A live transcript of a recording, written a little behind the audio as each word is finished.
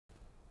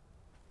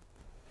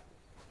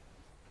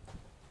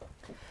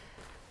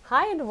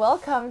Hi and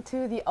welcome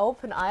to the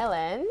Open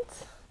Island.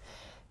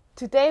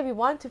 Today we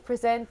want to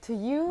present to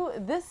you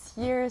this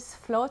year's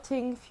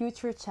Floating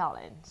Future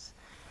Challenge.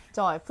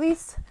 Joy,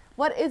 please,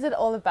 what is it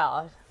all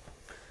about?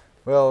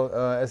 Well,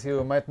 as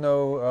you might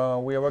know,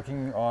 we are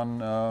working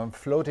on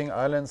floating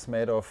islands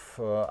made of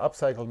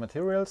upcycled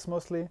materials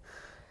mostly.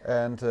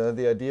 And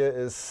the idea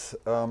is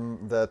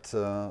that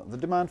the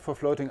demand for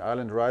floating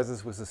island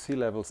rises with the sea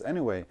levels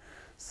anyway.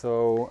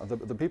 So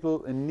the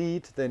people in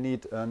need, they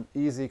need an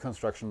easy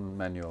construction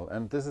manual,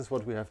 and this is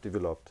what we have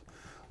developed.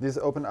 These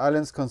open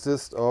islands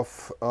consist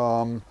of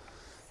the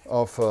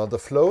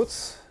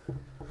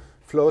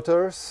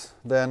floaters,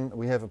 then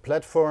we have a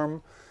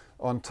platform.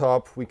 On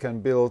top we can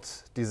build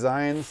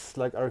designs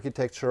like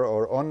architecture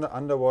or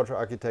underwater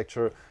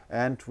architecture,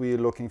 and we're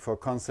looking for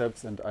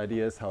concepts and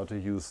ideas how to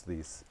use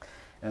these.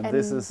 And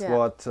this is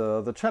what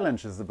the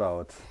challenge is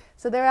about.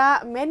 So there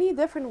are many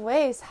different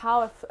ways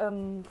how a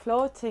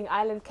floating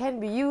island can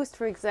be used,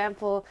 for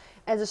example,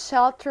 as a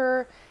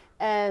shelter,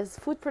 as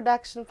food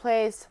production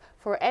place,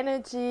 for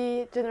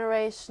energy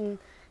generation.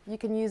 You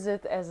can use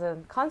it as a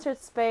concert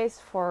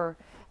space for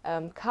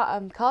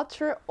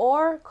culture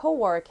or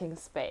co-working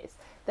space.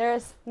 There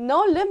is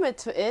no limit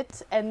to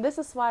it, and this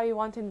is why we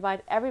want to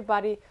invite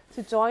everybody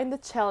to join the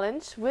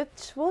challenge,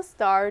 which will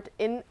start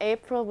in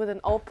April with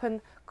an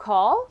open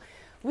call.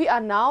 We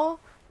are now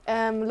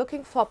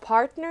looking for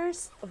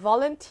partners,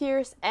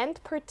 volunteers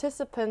and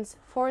participants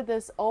for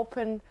this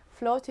Open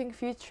Floating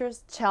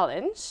Futures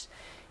Challenge.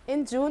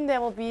 In June there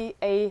will be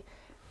a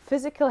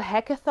physical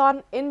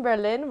hackathon in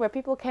Berlin where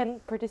people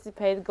can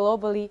participate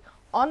globally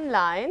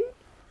online.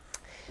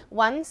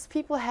 Once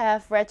people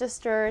have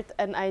registered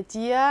an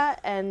idea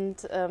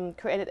and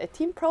created a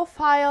team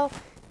profile,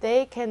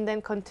 they can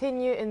then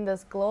continue in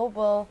this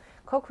global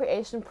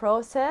co-creation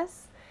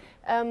process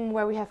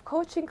where we have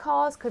coaching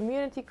calls,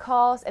 community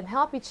calls, and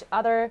help each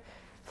other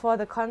for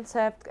the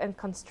concept and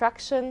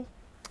construction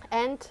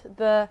and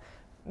the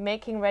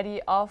making ready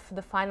of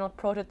the final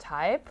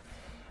prototype.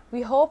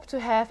 We hope to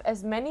have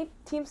as many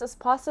teams as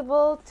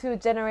possible to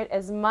generate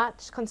as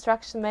much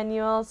construction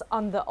manuals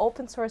on the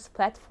open source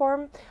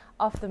platform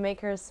of the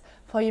Makers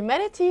for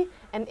Humanity,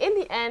 and in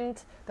the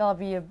end there'll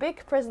be a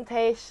big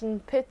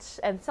presentation, pitch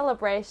and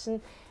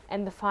celebration,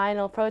 and the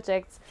final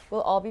projects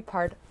will all be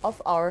part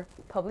of our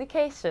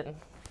publication.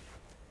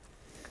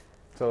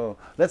 So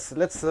let's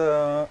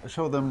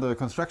show them the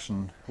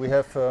construction. We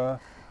have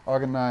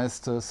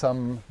organized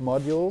some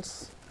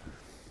modules.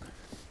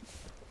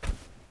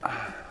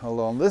 Hold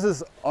on, this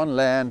is on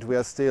land. We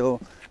are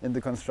still in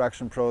the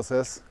construction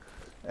process,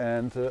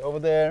 and over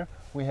there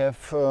we have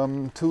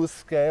two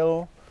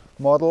scale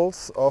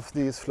models of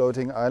these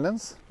floating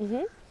islands.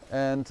 Mm-hmm.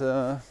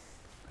 And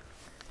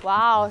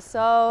wow,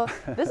 so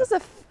this is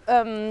a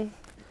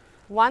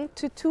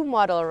 1:2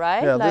 model,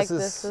 right? Yeah, like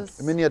this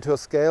is miniature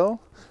scale,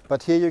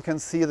 but here you can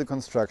see the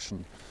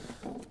construction.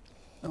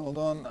 Hold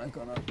on,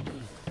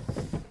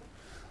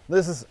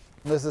 This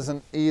is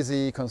an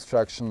easy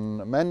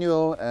construction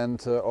manual,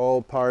 and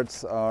all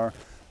parts are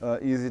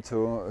easy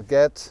to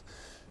get.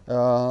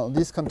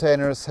 These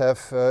containers have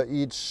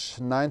each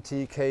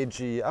 90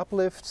 kg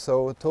uplift,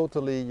 so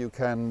totally you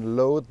can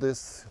load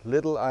this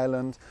little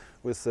island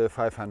with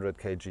 500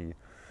 kg.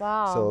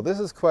 Wow. So this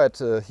is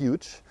quite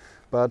huge,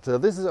 but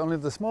this is only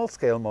the small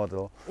scale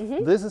model.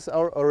 Mm-hmm. This is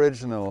our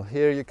original.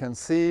 Here you can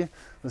see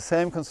the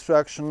same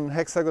construction,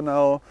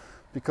 hexagonal,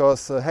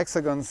 because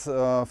hexagons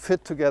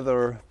fit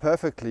together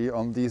perfectly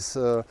on these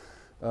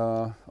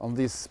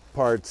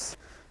parts.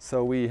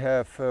 So we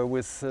have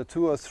with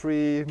 2 or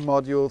 3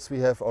 modules we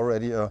have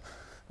already a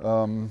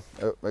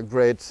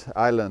great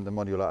island, a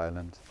modular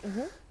island.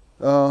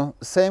 Mm-hmm.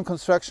 Same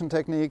construction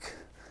technique,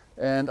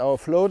 and our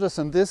floaters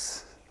in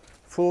this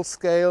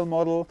full-scale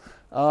model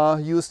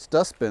used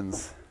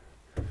dustbins.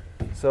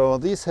 So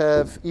these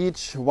have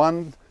each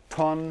 1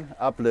 ton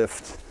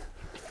uplift,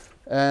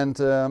 and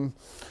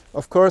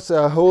of course there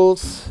are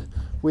holes.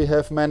 We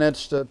have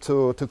managed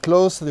to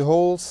close the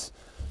holes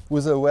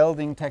with a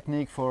welding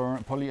technique for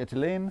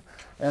polyethylene,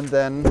 and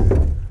then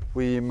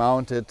we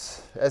mount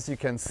it, as you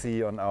can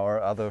see, on our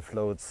other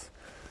floats.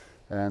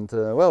 And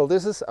well,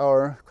 this is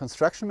our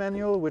construction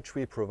manual which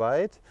we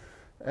provide,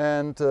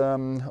 and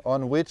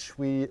on which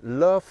we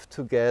love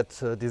to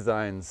get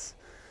designs.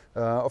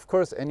 Of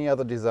course any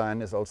other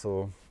design is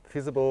also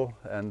feasible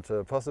and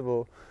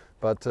possible,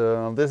 but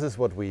this is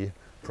what we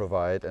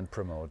provide and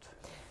promote.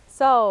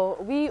 So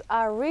we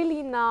are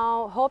really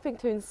now hoping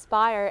to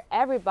inspire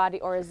everybody,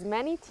 or as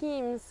many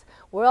teams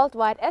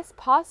worldwide as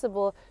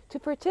possible, to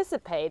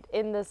participate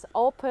in this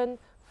Open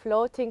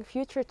Floating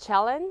Future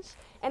Challenge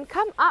and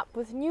come up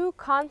with new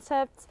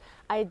concepts,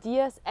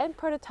 ideas and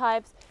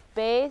prototypes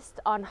based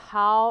on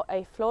how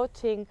a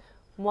floating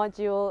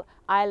module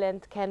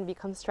island can be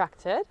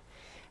constructed.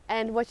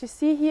 And what you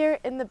see here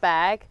in the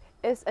bag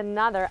is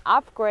another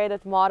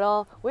upgraded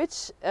model,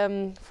 which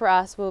for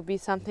us will be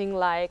something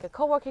like a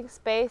co-working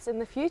space in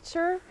the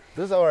future.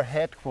 This is our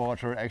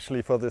headquarter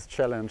actually for this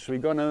challenge. We're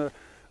gonna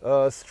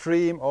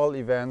stream all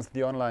events,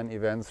 the online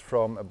events,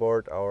 from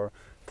aboard our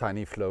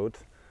tiny float.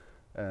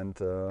 And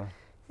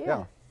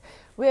yeah.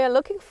 We are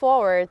looking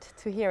forward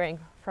to hearing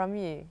from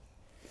you.